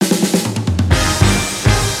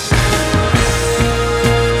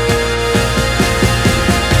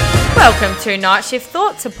Welcome to Night Shift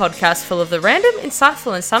Thoughts, a podcast full of the random,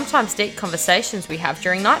 insightful, and sometimes deep conversations we have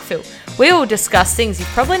during Nightfill. We will discuss things you've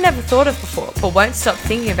probably never thought of before, but won't stop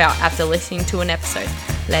thinking about after listening to an episode.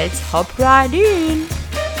 Let's hop right in.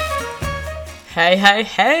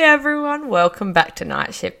 Hey everyone, welcome back to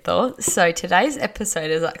Night Shift Thoughts. So today's episode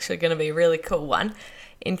is actually going to be a really cool one.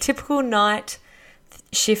 In typical Night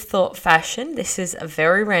Shift Thought fashion, this is a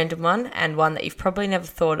very random one and one that you've probably never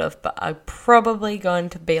thought of, but are probably going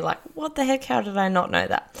to be like, what the heck, how did I not know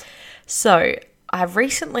that? So I've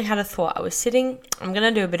recently had a thought. I'm going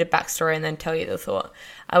to do a bit of backstory and then tell you the thought.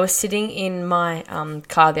 I was sitting in my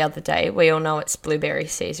car the other day. We all know it's blueberry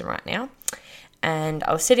season right now. And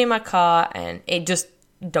I was sitting in my car and it just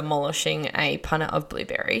demolishing a punnet of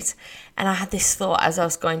blueberries. And I had this thought as I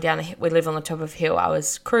was going down, we live on the top of a hill. I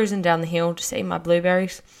was cruising down the hill to see my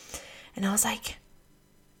blueberries. And I was like,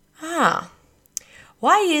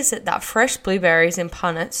 why is it that fresh blueberries in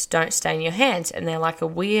punnets don't stain your hands? And they're like a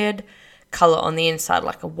weird colour on the inside,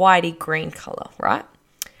 like a whitey green colour, right?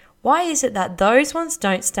 Why is it that those ones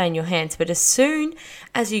don't stain your hands, but as soon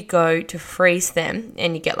as you go to freeze them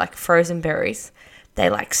and you get like frozen berries, they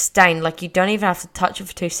like stain, like you don't even have to touch it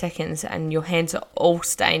for 2 seconds and your hands are all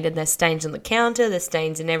stained, and there's stains on the counter, there's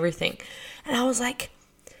stains in everything. And I was like,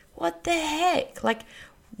 what the heck? Like,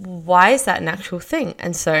 why is that an actual thing?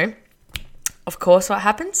 And so, of course, what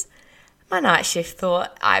happens? My night shift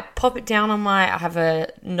thought, I pop it down I have a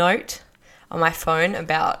note on my phone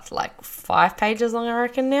about like 5 pages long, I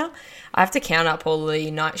reckon now. I have to count up all the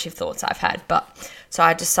night shift thoughts I've had. But so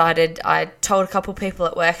I decided, I told a couple people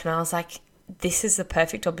at work and I was like, this is the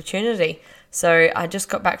perfect opportunity. So I just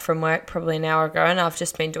got back from work probably an hour ago and I've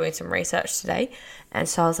just been doing some research today. And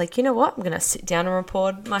so I was like, you know what? I'm going to sit down and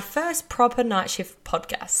record my first proper night shift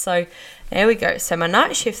podcast. So there we go. So my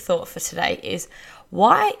night shift thought for today is,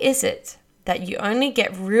 why is it that you only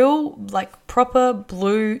get real, like proper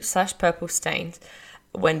blue/purple stains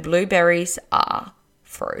when blueberries are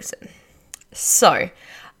frozen? So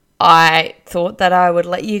I thought that I would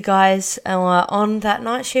let you guys on that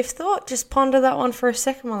night shift thought just ponder that one for a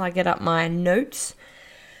second while I get up my notes.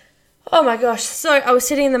 Oh my gosh. So I was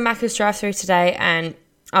sitting in the Macca's drive-thru today and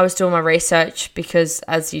I was doing my research, because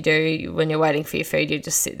as you do when you're waiting for your food, you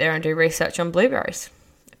just sit there and do research on blueberries.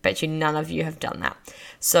 I bet you none of you have done that.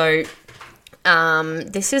 So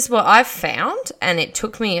this is what I've found, and it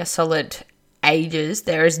took me a solid ages.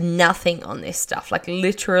 There is nothing on this stuff, like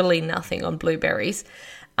literally nothing on blueberries,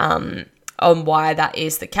 on why that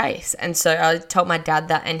is the case. And so I told my dad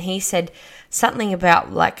that, and he said something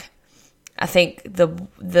about, like, I think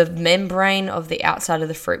the membrane of the outside of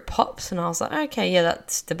the fruit pops, and I was like, okay, yeah,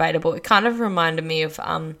 that's debatable. It kind of reminded me of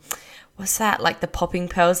what's that, like the popping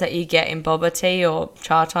pearls that you get in boba tea or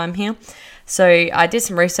cha time here. So I did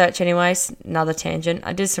some research anyways, another tangent.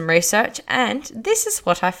 I did some research and this is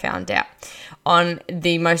what I found out. On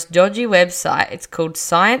the most dodgy website, it's called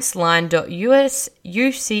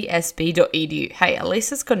scienceline.ucsb.edu. Hey, at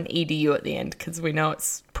least it's got an edu at the end because we know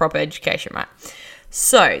it's proper education, right?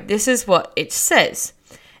 So this is what it says.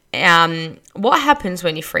 What happens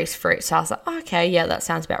when you freeze fruit? So I was like, okay, yeah, that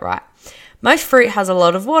sounds about right. Most fruit has a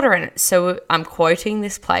lot of water in it. So I'm quoting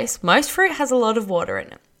this place. Most fruit has a lot of water in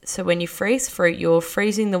it. So when you freeze fruit, you're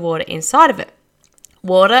freezing the water inside of it.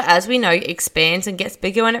 Water, as we know, expands and gets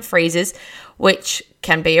bigger when it freezes, which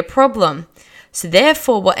can be a problem. So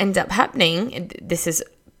therefore, what ends up happening, this is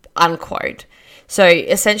unquote. So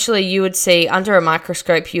essentially, you would see under a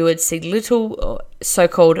microscope, you would see little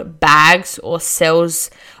so-called bags or cells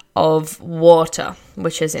of water,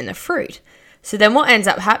 which is in the fruit. So then what ends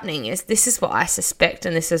up happening is, this is what I suspect,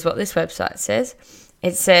 and this is what this website says.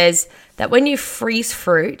 It says that when you freeze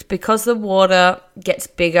fruit, because the water gets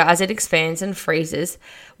bigger as it expands and freezes,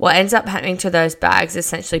 what ends up happening to those bags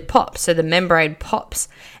essentially pops. So the membrane pops.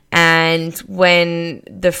 And when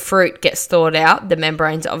the fruit gets thawed out, the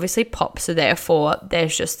membranes obviously pop. So therefore,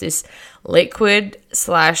 there's just this liquid/dye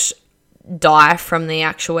from the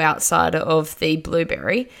actual outside of the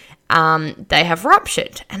blueberry. They have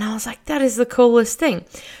ruptured. And I was like, that is the coolest thing.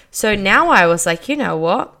 So now I was like, you know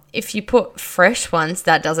what? If you put fresh ones,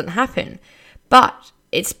 that doesn't happen. But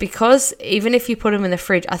it's because even if you put them in the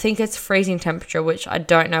fridge, I think it's freezing temperature, which I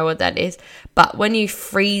don't know what that is. But when you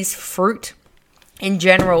freeze fruit in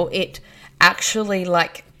general, it actually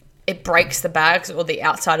it breaks the bags or the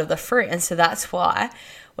outside of the fruit. And so that's why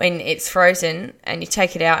when it's frozen and you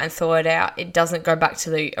take it out and thaw it out, it doesn't go back to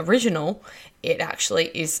the original. It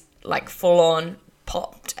actually is like full on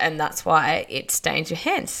popped, and that's why it stains your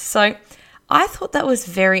hands. So I thought that was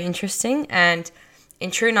very interesting, and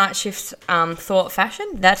in true night shift thought fashion,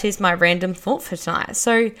 that is my random thought for tonight.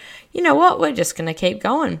 So, you know what? We're just going to keep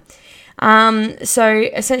going. So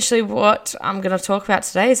essentially what I'm going to talk about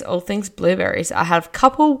today is all things blueberries. I have a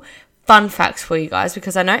couple fun facts for you guys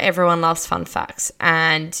because I know everyone loves fun facts,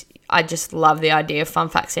 and I just love the idea of fun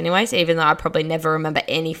facts anyways, even though I probably never remember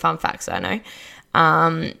any fun facts I know.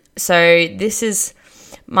 So this is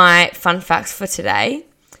my fun facts for today.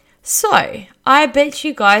 So I bet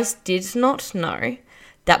you guys did not know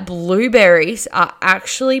that blueberries are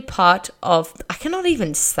actually part of, I cannot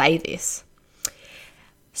even say this,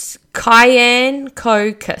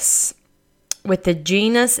 Cyancoccus with the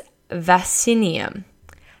genus Vaccinium.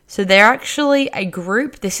 So they're actually a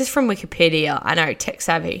group. This is from Wikipedia. I know, tech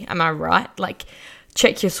savvy. Am I right? Like,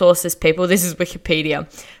 check your sources, people. This is Wikipedia.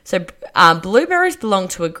 So blueberries belong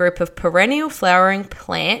to a group of perennial flowering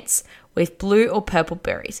plants with blue or purple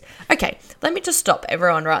berries. Okay, let me just stop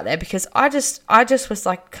everyone right there because I just was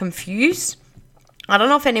like confused. I don't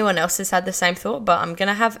know if anyone else has had the same thought, but I'm going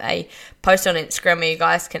to have a post on Instagram where you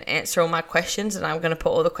guys can answer all my questions, and I'm going to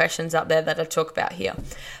put all the questions up there that I talk about here.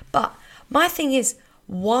 But my thing is,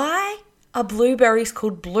 why are blueberries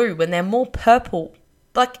called blue when they're more purple?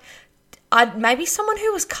 Like, maybe someone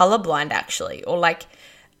who was colorblind actually, or like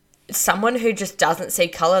someone who just doesn't see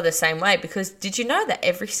color the same way, because did you know that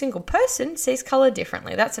every single person sees color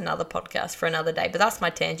differently? That's another podcast for another day, but that's my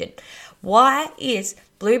tangent. Why is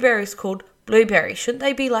blueberries called blueberry? Shouldn't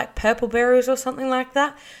they be like purple berries or something like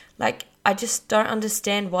that? Like, I just don't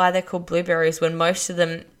understand why they're called blueberries when most of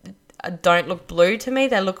them don't look blue to me.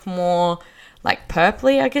 They look more like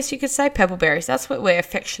purpley, I guess you could say. Purple berries. That's what we're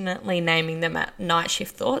affectionately naming them at Night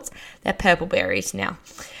Shift Thoughts. They're purple berries now.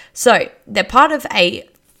 So they're part of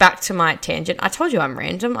back to my tangent. I told you I'm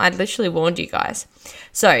random. I literally warned you guys.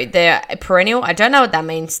 So they're a perennial. I don't know what that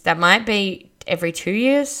means. That might be every 2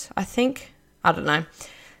 years, I think. I don't know.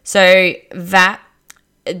 So that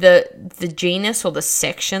the genus or the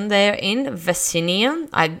section they're in, Vaccinium,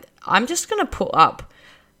 I'm just going to put up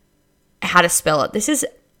how to spell it. This is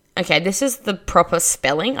the proper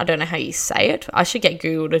spelling. I don't know how you say it. I should get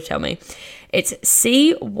Google to tell me. It's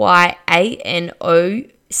Cyanococcus.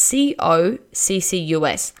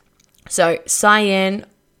 So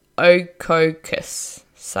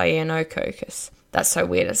Cyanococcus. That's so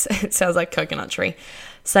weird. It sounds like coconut tree.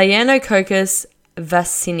 Cyanococcus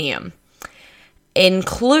vaccinium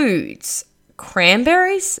includes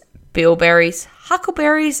cranberries, bilberries,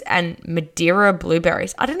 huckleberries, and Madeira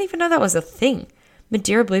blueberries. I didn't even know that was a thing.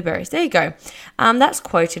 Madeira blueberries. There you go. That's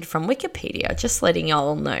quoted from Wikipedia, just letting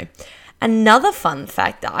y'all know. Another fun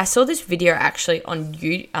fact that I saw this video actually on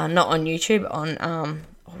not on YouTube, on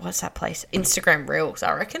what's that place? Instagram Reels,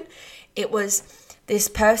 I reckon. It was this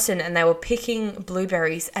person and they were picking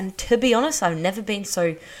blueberries, and to be honest, I've never been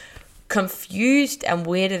so confused and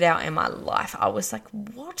weirded out in my life. I was like,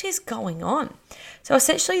 what is going on? So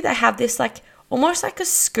essentially they have this like almost like a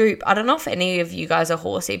scoop. I don't know if any of you guys are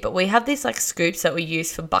horsey, but we have these like scoops that we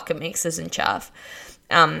use for bucket mixers and chaff,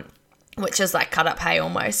 which is like cut up hay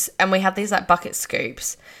almost. And we have these like bucket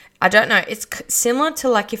scoops. I don't know. It's similar to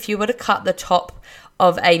like if you were to cut the top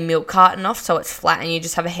of a milk carton off so it's flat and you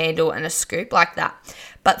just have a handle and a scoop like that.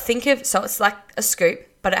 But so it's like a scoop,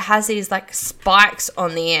 but it has these like spikes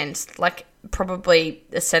on the end, like probably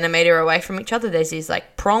a centimeter away from each other. There's these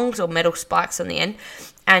like prongs or metal spikes on the end.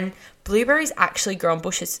 And blueberries actually grow on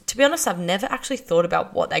bushes. To be honest, I've never actually thought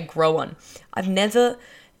about what they grow on. It's never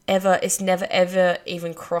ever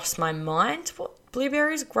even crossed my mind what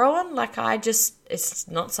blueberries grow on. Like it's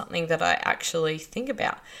not something that I actually think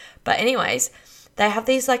about. But anyways, they have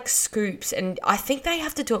these like scoops, and I think they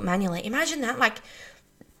have to do it manually. Imagine that, like,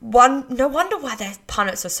 no wonder why their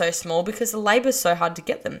punnets are so small, because the labour's so hard to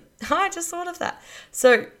get them. I just thought of that.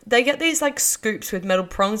 So they get these like scoops with metal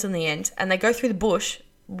prongs on the end, and they go through the bush,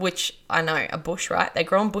 which I know, a bush, right? They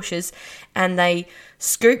grow on bushes, and they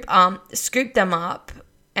scoop them up,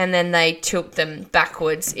 and then they tilt them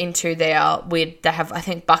backwards into they have, I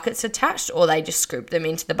think, buckets attached, or they just scoop them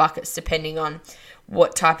into the buckets depending on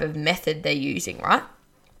what type of method they're using, right?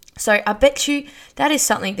 So I bet you that is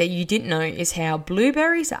something that you didn't know, is how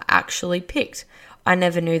blueberries are actually picked. I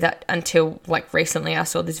never knew that until like recently I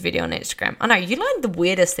saw this video on Instagram. I know, you learn the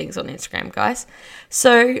weirdest things on Instagram, guys.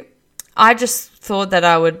 So I just thought that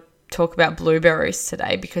I would talk about blueberries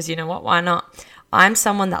today because, you know what, why not? I'm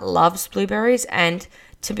someone that loves blueberries, and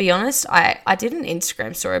to be honest, I did an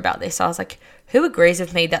Instagram story about this. I was like, who agrees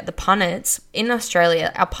with me that the punnets in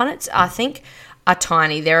Australia, our punnets, I think, are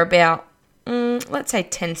tiny. They're about, let's say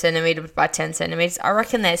 10 centimetres by 10 centimetres. I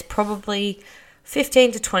reckon there's probably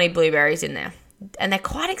 15 to 20 blueberries in there. And they're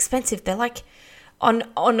quite expensive. They're like,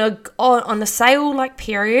 on a sale like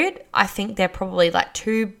period, I think they're probably like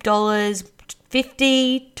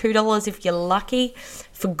 $2.50, $2 if you're lucky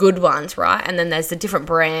for good ones, right? And then there's the different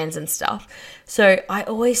brands and stuff. So I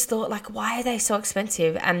always thought, like, why are they so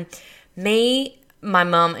expensive? And me, my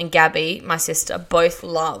mum and Gabby, my sister, both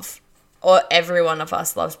love, or every one of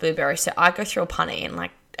us loves blueberries. So I go through a punnet in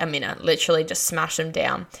like a minute, literally just smash them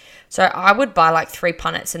down. So I would buy like 3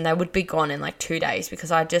 punnets and they would be gone in like 2 days because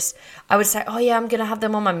I would say, oh yeah, I'm going to have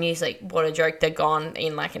them on my music. What a joke. They're gone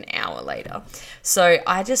in like an hour later. So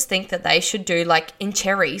I just think that they should do like in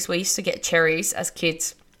cherries. We used to get cherries as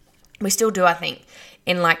kids. We still do, I think,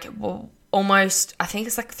 in like almost, I think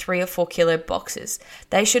it's like 3 or 4 kilo boxes.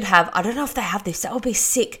 They should have, I don't know if they have this. That would be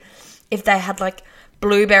sick if they had like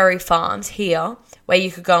blueberry farms here where you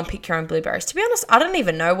could go and pick your own blueberries. To be honest, I don't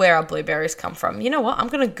even know where our blueberries come from. You know what? I'm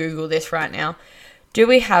going to Google this right now. Do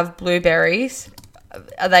we have blueberries?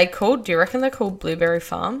 Are they called? Do you reckon they're called blueberry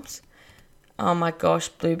farms? Oh my gosh,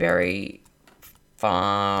 blueberry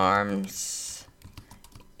farms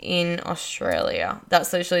in Australia.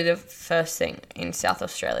 That's literally the first thing in South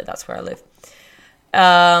Australia. That's where I live.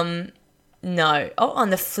 No. Oh, on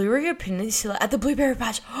the Fleurieu Peninsula at the Blueberry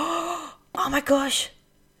Patch. Oh my gosh.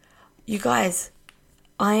 You guys,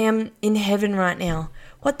 I am in heaven right now.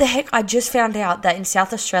 What the heck? I just found out that in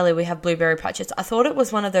South Australia we have blueberry patches. I thought it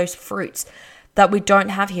was one of those fruits that we don't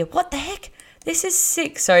have here. What the heck? This is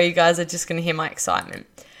sick. So you guys are just going to hear my excitement.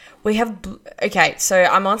 We have, okay, so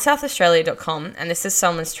I'm on southaustralia.com and this is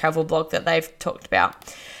someone's travel blog that they've talked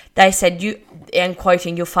about. They said, and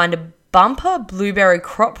quoting, you'll find a bumper blueberry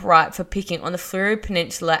crop ripe for picking on the Fleurieu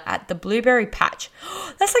Peninsula at the Blueberry Patch.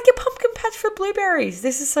 That's like a pumpkin patch for blueberries.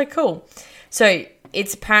 This is so cool. So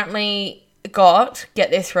it's apparently got,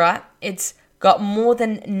 get this right, it's got more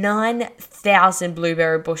than 9,000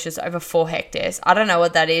 blueberry bushes over 4 hectares. I don't know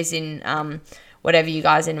what that is in whatever you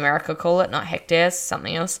guys in America call it, not hectares,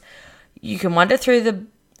 something else. You can wander through the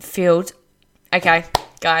field. Okay,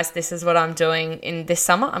 guys, this is what I'm doing in this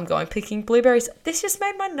summer. I'm going picking blueberries. This just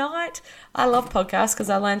made my night. I love podcasts because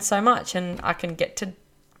I learn so much and I can get to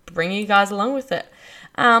bring you guys along with it.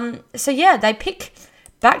 So yeah, they pick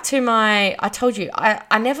back to I told you,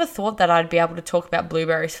 I never thought that I'd be able to talk about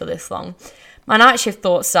blueberries for this long. My night shift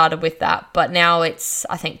thought started with that, but now it's,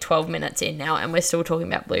 I think, 12 minutes in now and we're still talking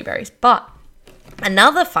about blueberries. But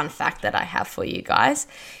another fun fact that I have for you guys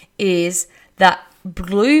is that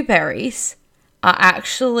blueberries are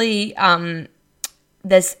actually,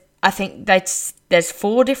 there's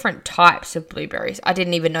 4 different types of blueberries. I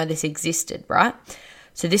didn't even know this existed, right?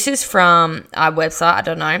 So this is from a website, I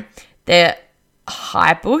don't know. They're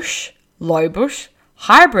high bush, low bush,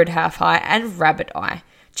 hybrid half high, and rabbit eye.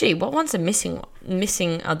 Gee, what one's missing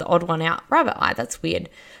the odd one out? Rabbit eye, that's weird.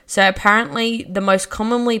 So apparently the most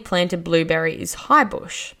commonly planted blueberry is high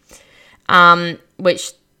bush,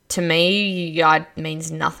 which to me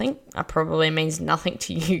means nothing. It probably means nothing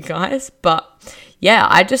to you guys. But yeah,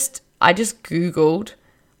 I just Googled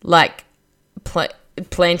like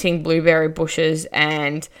planting blueberry bushes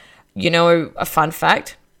and, you know, a fun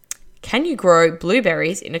fact. Can you grow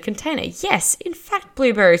blueberries in a container? Yes, in fact,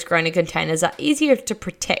 blueberries grown in containers are easier to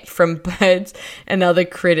protect from birds and other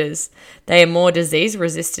critters. They are more disease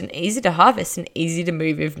resistant, easy to harvest, and easy to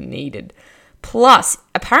move if needed. Plus,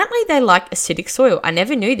 apparently they like acidic soil. I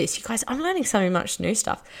never knew this. You guys, I'm learning so much new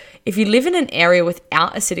stuff. If you live in an area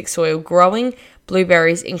without acidic soil, growing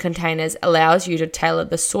blueberries in containers allows you to tailor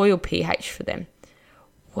the soil pH for them.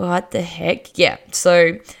 What the heck? Yeah,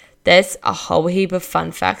 so there's a whole heap of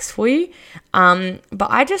fun facts for you.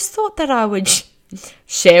 But I just thought that I would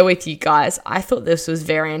share with you guys. I thought this was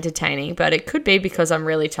very entertaining, but it could be because I'm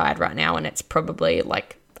really tired right now and it's probably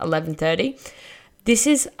like 11:30. This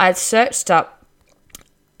is actually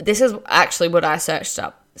what I searched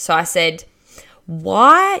up. So I said,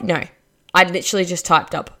 I literally just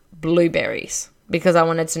typed up blueberries because I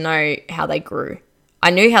wanted to know how they grew.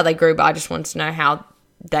 I knew how they grew, but I just wanted to know how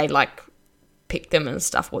they like pick them and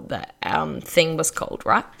stuff, what the thing was called,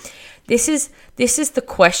 right? This is the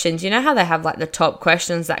questions. You know how they have like the top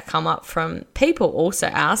questions that come up from people also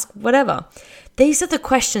ask, whatever. These are the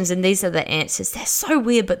questions and these are the answers. They're so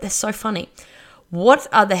weird, but they're so funny. What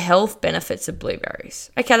are the health benefits of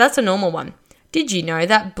blueberries? Okay, that's a normal one. Did you know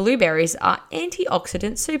that blueberries are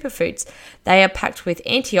antioxidant superfoods? They are packed with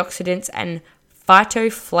antioxidants and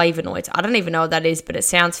phytoflavonoids. I don't even know what that is, but it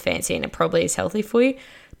sounds fancy and it probably is healthy for you.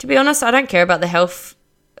 To be honest, I don't care about the health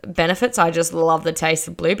benefits. I just love the taste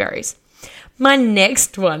of blueberries. My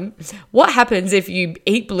next one, what happens if you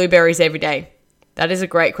eat blueberries every day? That is a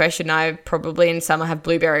great question. I probably in summer have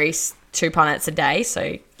blueberries 2 punnets a day,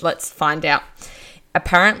 so let's find out.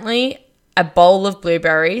 Apparently, a bowl of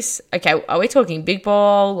blueberries. Okay, are we talking big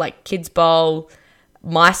bowl, like kids bowl?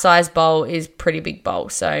 My size bowl is pretty big bowl.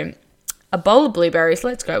 So a bowl of blueberries,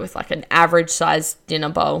 let's go with like an average size dinner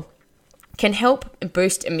bowl, can help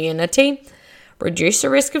boost immunity, reduce the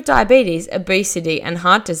risk of diabetes, obesity, and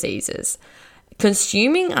heart diseases.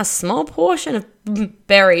 Consuming a small portion of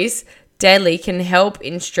berries daily can help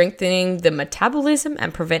in strengthening the metabolism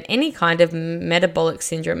and prevent any kind of metabolic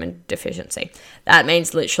syndrome and deficiency. That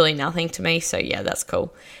means literally nothing to me, so yeah, that's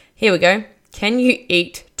cool. Here we go. Can you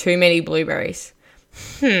eat too many blueberries?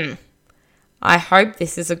 I hope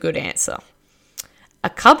this is a good answer. A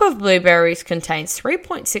cup of blueberries contains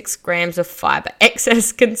 3.6 grams of fiber.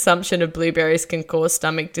 Excess consumption of blueberries can cause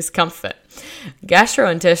stomach discomfort,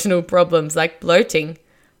 gastrointestinal problems like bloating,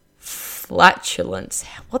 flatulence,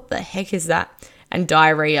 what the heck is that? And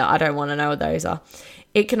diarrhea, I don't want to know what those are.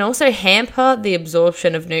 It can also hamper the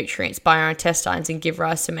absorption of nutrients by our intestines and give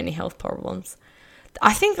rise to many health problems.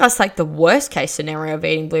 I think that's like the worst case scenario of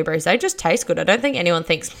eating blueberries. They just taste good. I don't think anyone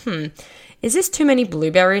thinks, is this too many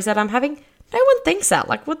blueberries that I'm having? No one thinks that.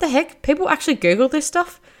 Like, what the heck? People actually Google this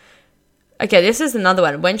stuff? Okay, this is another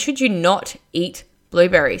one. When should you not eat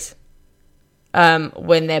blueberries?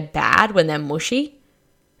 When they're bad, when they're mushy?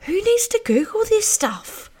 Who needs to Google this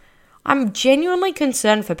stuff? I'm genuinely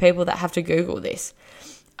concerned for people that have to Google this.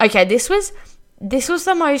 Okay, this was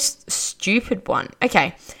the most stupid one.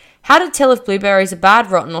 Okay, how to tell if blueberries are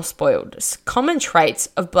bad, rotten, or spoiled. Common traits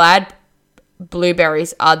of bad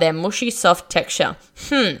blueberries are their mushy, soft texture.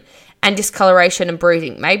 And discoloration and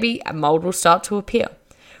bruising. Maybe a mold will start to appear.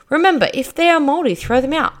 Remember, if they are moldy, throw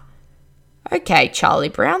them out. Okay, Charlie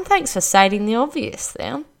Brown, thanks for stating the obvious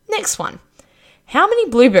there. Next one. How many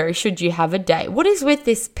blueberries should you have a day? What is with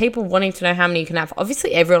this people wanting to know how many you can have?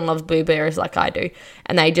 Obviously, everyone loves blueberries like I do,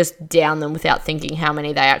 and they just down them without thinking how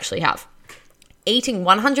many they actually have. Eating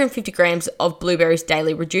 150 grams of blueberries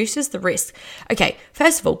daily reduces the risk. Okay,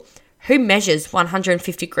 first of all, who measures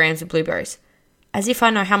 150 grams of blueberries? As if I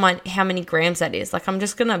know how many grams that is. Like, I'm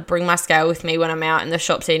just going to bring my scale with me when I'm out in the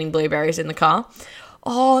shops eating blueberries in the car.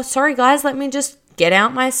 Oh, sorry guys, let me just get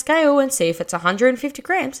out my scale and see if it's 150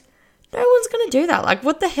 grams. No one's going to do that. Like,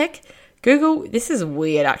 what the heck? Google, this is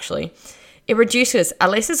weird actually. It reduces,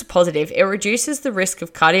 at least it's a positive, it reduces the risk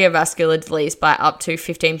of cardiovascular disease by up to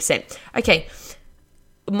 15%. Okay,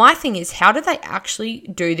 my thing is, how do they actually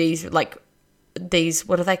do these,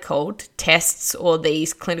 what are they called? Tests or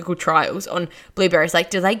these clinical trials on blueberries? Like,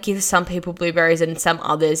 do they give some people blueberries and some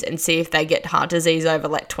others and see if they get heart disease over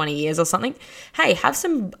like 20 years or something? Hey, have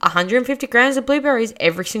some 150 grams of blueberries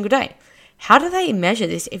every single day. How do they measure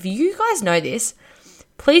this? If you guys know this,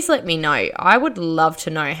 please let me know. I would love to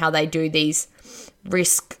know how they do these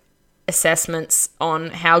risk assessments on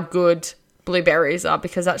how good blueberries are,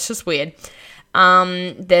 because that's just weird.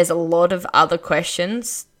 There's a lot of other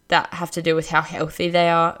questions that have to do with how healthy they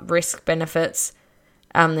are, risk benefits,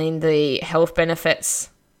 the health benefits.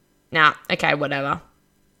 Okay, whatever.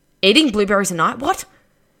 Eating blueberries a night? What?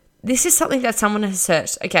 This is something that someone has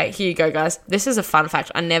searched. Okay, here you go, guys. This is a fun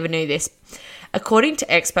fact. I never knew this. According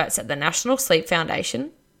to experts at the National Sleep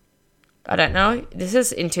Foundation, I don't know, this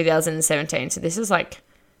is in 2017, so this is like,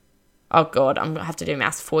 oh God, I'm going to have to do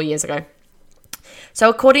maths, 4 years ago. So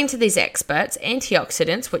according to these experts,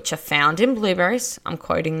 antioxidants, which are found in blueberries, I'm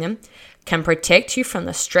quoting them, can protect you from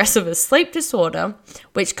the stress of a sleep disorder,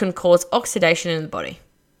 which can cause oxidation in the body.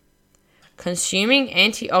 Consuming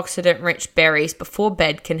antioxidant-rich berries before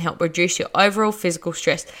bed can help reduce your overall physical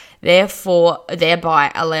stress,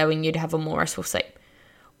 thereby allowing you to have a more restful sleep.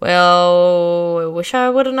 Well, I wish I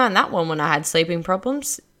would have known that one when I had sleeping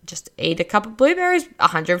problems. Just eat a cup of blueberries,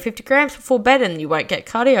 150 grams before bed, and you won't get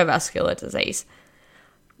cardiovascular disease.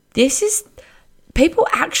 People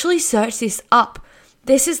actually search this up.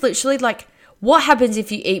 This is literally like, what happens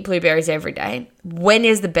if you eat blueberries every day? When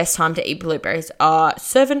is the best time to eat blueberries?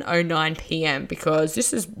 7:09 p.m. because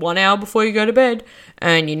this is 1 hour before you go to bed,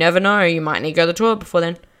 and you never know, you might need to go to the toilet before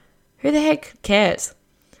then. Who the heck cares?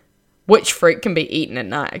 Which fruit can be eaten at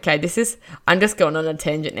night? Okay, I'm just going on a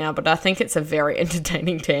tangent now, but I think it's a very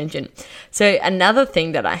entertaining tangent. So another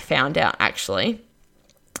thing that I found out actually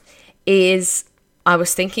is, I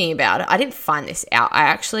was thinking about it. I didn't find this out. I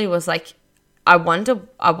actually was like, I wonder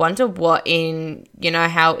what in,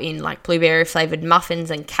 how in like blueberry flavored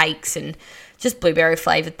muffins and cakes and just blueberry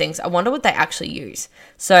flavored things, I wonder what they actually use.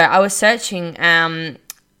 So I was searching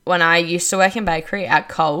when I used to work in bakery at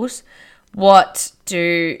Coles, what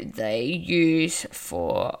do they use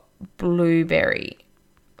for blueberry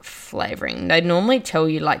flavoring? They normally tell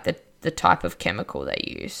you like the type of chemical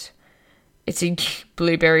they use. It's a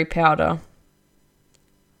blueberry powder.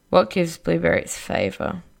 What gives blueberry its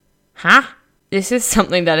flavor? Huh? This is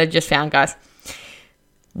something that I just found, guys.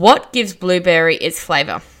 What gives blueberry its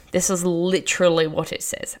flavour? This is literally what it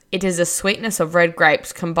says. It is the sweetness of red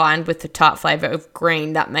grapes combined with the tart flavour of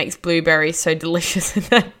green that makes blueberries so delicious and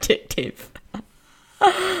addictive.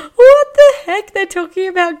 What the heck? They're talking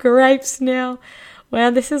about grapes now.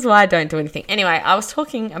 Well, this is why I don't do anything. Anyway, I was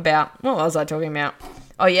talking about... What was I talking about?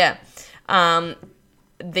 Oh, yeah.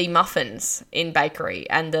 The muffins in bakery.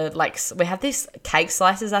 And we have these cake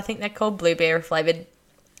slices, I think they're called, blueberry flavoured.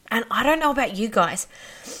 And I don't know about you guys,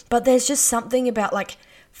 but there's just something about, like,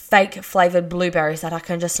 fake flavored blueberries that I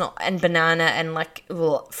can just not, and banana and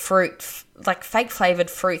fruit, like fake flavored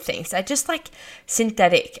fruit things. They're just like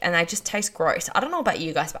synthetic and they just taste gross. I don't know about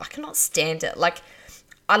you guys, but I cannot stand it. Like,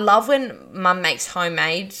 I love when Mum makes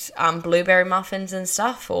homemade blueberry muffins and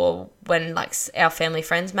stuff, or when like our family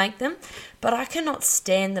friends make them, but I cannot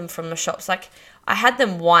stand them from the shops. Like, I had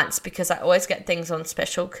them once because I always get things on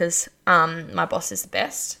special because my boss is the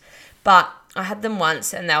best, but I had them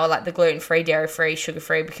once and they were like the gluten-free, dairy-free,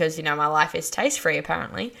 sugar-free because, you know, my life is taste-free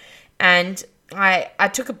apparently. And I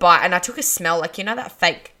took a bite and I took a smell, like, you know, that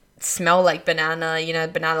fake smell like banana, you know,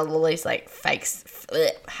 banana lollies, like fakes,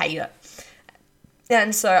 hate it.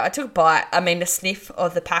 And so I took a sniff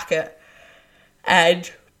of the packet,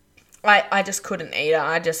 and I just couldn't eat it.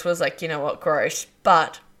 I just was like, you know what, gross.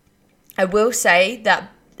 But I will say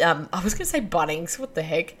that, I was going to say Bunnings, what the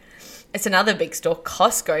heck? It's another big store.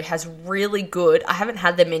 Costco has really good, I haven't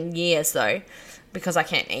had them in years though, because I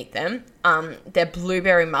can't eat them. They're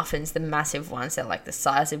blueberry muffins, the massive ones. They're like the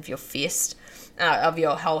size of your fist, of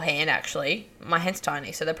your whole hand actually. My hand's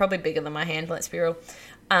tiny, so they're probably bigger than my hand, let's be real.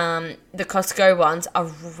 The Costco ones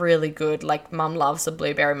are really good. Like, Mum loves the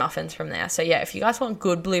blueberry muffins from there. So yeah, if you guys want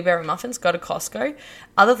good blueberry muffins, go to Costco.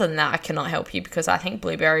 Other than that, I cannot help you because I think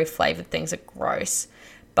blueberry flavored things are gross.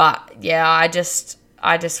 But yeah, I just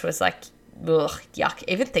was like, ugh, yuck.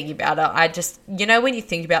 Even thinking about it, you know when you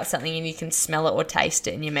think about something and you can smell it or taste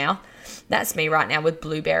it in your mouth? That's me right now with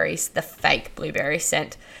blueberries, the fake blueberry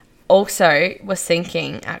scent. Also, was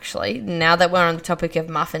thinking, actually, now that we're on the topic of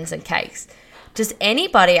muffins and cakes, does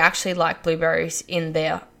anybody actually like blueberries in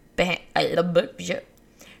their...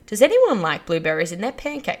 Does anyone like blueberries in their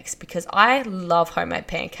pancakes? Because I love homemade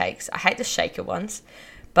pancakes. I hate the shaker ones,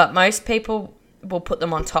 but most people will put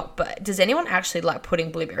them on top. But does anyone actually like putting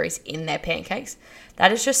blueberries in their pancakes?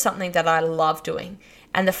 That is just something that I love doing.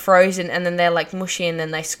 And the frozen, and then they're like mushy, and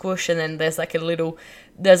then they squish, and then there's like a little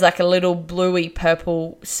bluey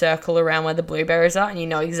purple circle around where the blueberries are, and you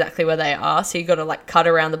know exactly where they are. So you got to like cut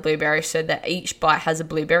around the blueberry so that each bite has a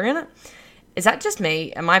blueberry in it. Is that just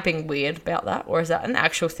me? Am I being weird about that, or is that an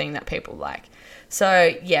actual thing that people like?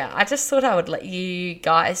 So yeah, I just thought I would let you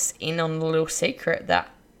guys in on a little secret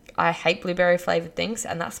that I hate blueberry flavored things,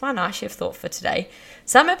 and that's my night shift thought for today.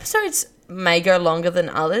 Some episodes may go longer than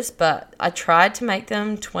others, but I tried to make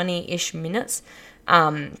them 20-ish minutes.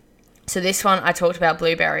 So this one, I talked about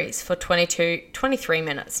blueberries for 23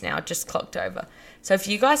 minutes now, just clocked over. So if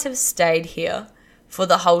you guys have stayed here for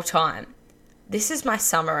the whole time, this is my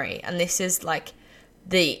summary, and this is like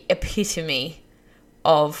the epitome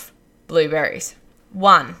of blueberries.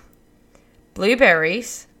 1,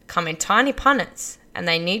 blueberries come in tiny punnets, and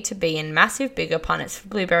they need to be in massive, bigger punnets for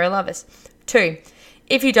blueberry lovers. 2,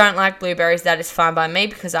 if you don't like blueberries, that is fine by me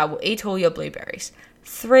because I will eat all your blueberries.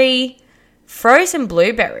 3, frozen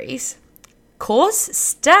blueberries cause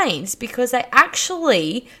stains because the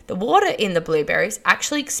water in the blueberries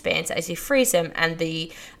actually expands as you freeze them, and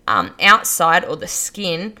the outside, or the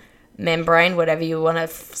skin membrane, whatever you want to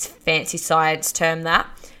fancy science term that,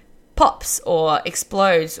 pops or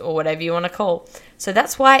explodes or whatever you want to call. So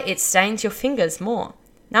that's why it stains your fingers more.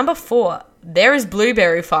 Number 4, there is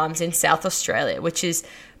blueberry farms in South Australia, which is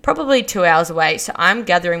probably 2 hours away. So I'm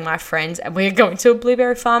gathering my friends and we're going to a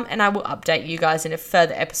blueberry farm, and I will update you guys in a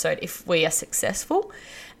further episode if we are successful.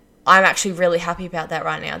 I'm actually really happy about that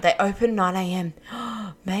right now. They open 9 a.m.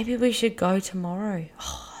 Maybe we should go tomorrow.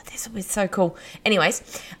 This will be so cool.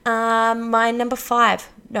 Anyways, my number 5,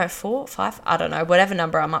 I don't know, whatever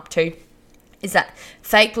number I'm up to, is that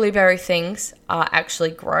fake blueberry things are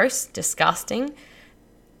actually gross, disgusting,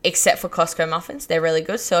 except for Costco muffins. They're really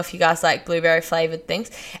good. So if you guys like blueberry flavored things.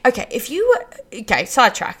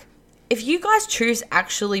 Sidetrack. If you guys choose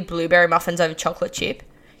actually blueberry muffins over chocolate chip,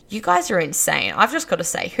 you guys are insane. I've just got to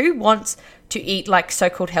say, who wants to eat like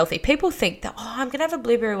so-called healthy? People think that, I'm going to have a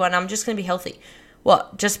blueberry one, I'm just going to be healthy.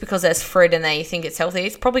 What? Just because there's fruit in there you think it's healthy?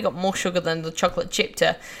 It's probably got more sugar than the chocolate chip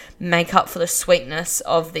to make up for the sweetness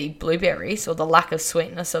of the blueberries, or the lack of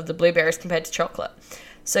sweetness of the blueberries compared to chocolate.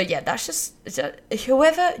 So yeah, that's just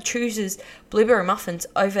whoever chooses blueberry muffins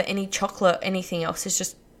over any chocolate, anything else, is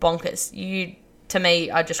just bonkers. You, to me,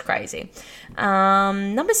 are just crazy.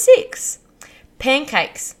 Number 6,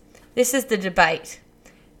 pancakes. This is the debate.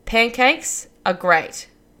 Pancakes are great.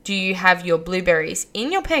 Do you have your blueberries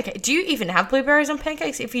in your pancake? Do you even have blueberries on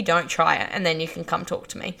pancakes? If you don't, try it, and then you can come talk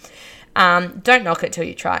to me. Don't knock it till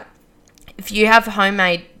you try it. If you have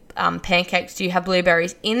homemade pancakes, do you have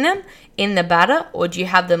blueberries in them, in the batter, or do you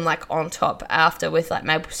have them like on top after with like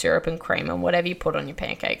maple syrup and cream and whatever you put on your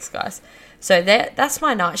pancakes, guys? So that's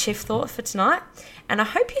my night shift thought for tonight. And I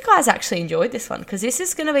hope you guys actually enjoyed this one, because this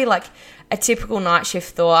is going to be like a typical night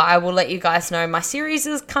shift thought. I will let you guys know my series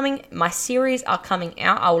are coming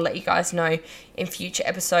out. I will let you guys know in future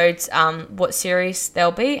episodes what series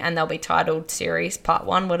they'll be, and they'll be titled series part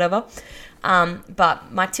 1, whatever.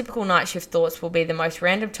 But my typical night shift thoughts will be the most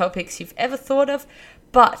random topics you've ever thought of,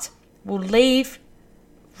 but will leave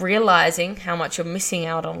realizing how much you're missing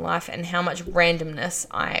out on life and how much randomness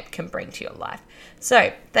I can bring to your life.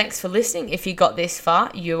 So thanks for listening. If you got this far,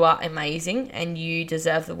 you are amazing and you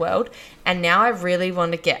deserve the world. And now I really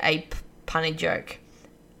want to get a punny joke.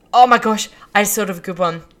 Oh my gosh, I just thought of a good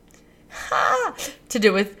one. To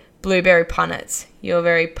do with blueberry punnets. You're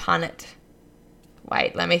very punnet.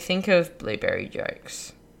 Wait, let me think of blueberry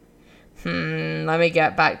jokes. Let me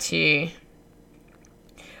get back to you.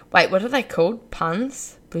 Wait, what are they called?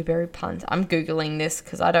 Puns? Blueberry puns. I'm Googling this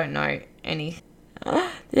because I don't know any.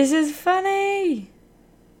 This is funny.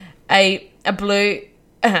 These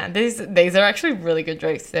are actually really good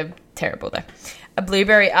jokes. They're terrible though. A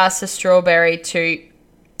blueberry asked a strawberry to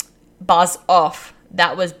buzz off.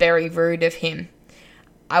 That was very rude of him.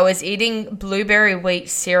 I was eating blueberry wheat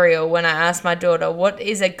cereal when I asked my daughter, what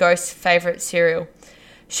is a ghost's favourite cereal?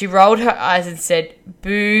 She rolled her eyes and said,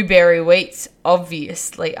 blueberry wheats,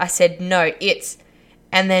 obviously. I said, no, it's.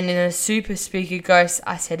 And then in a super speaker ghost,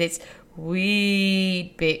 I said, it's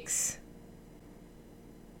Weed Bix.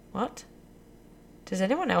 What? Does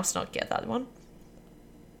anyone else not get that one?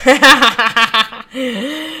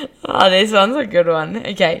 Oh, this one's a good one.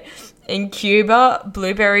 Okay. In Cuba,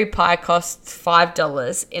 blueberry pie costs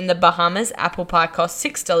 $5. In the Bahamas, apple pie costs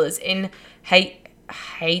 $6. In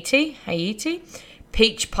Haiti,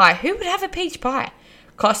 peach pie. Who would have a peach pie?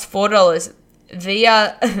 Costs $4.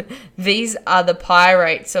 These are the pie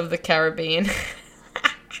rates of the Caribbean.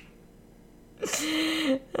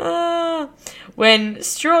 When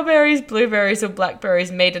strawberries, blueberries, or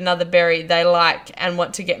blackberries meet another berry they like and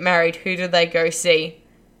want to get married, who do they go see?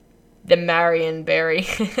 The Marion berry.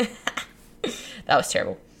 That was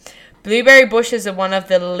terrible. Blueberry bushes are one of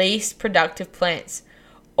the least productive plants.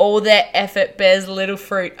 All their effort bears little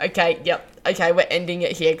fruit. Okay, we're ending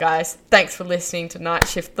it here, guys. Thanks for listening to Night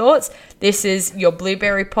Shift Thoughts. This is your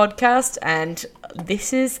Blueberry podcast, and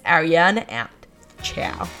this is Ariana out.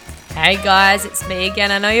 Ciao. Hey guys, it's me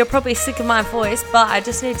again. I know you're probably sick of my voice, but I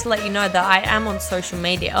just need to let you know that I am on social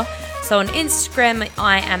media. So on Instagram,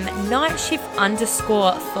 I am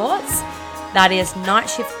nightshift_thoughts. That is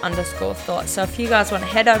nightshift_thoughts. So if you guys want to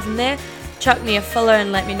head over there, chuck me a follow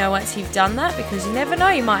and let me know once you've done that, because you never know,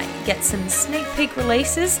 you might get some sneak peek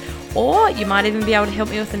releases, or you might even be able to help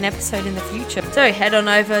me with an episode in the future. So head on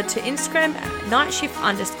over to Instagram,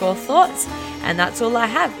 nightshift_thoughts, and that's all I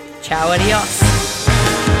have. Ciao, adios.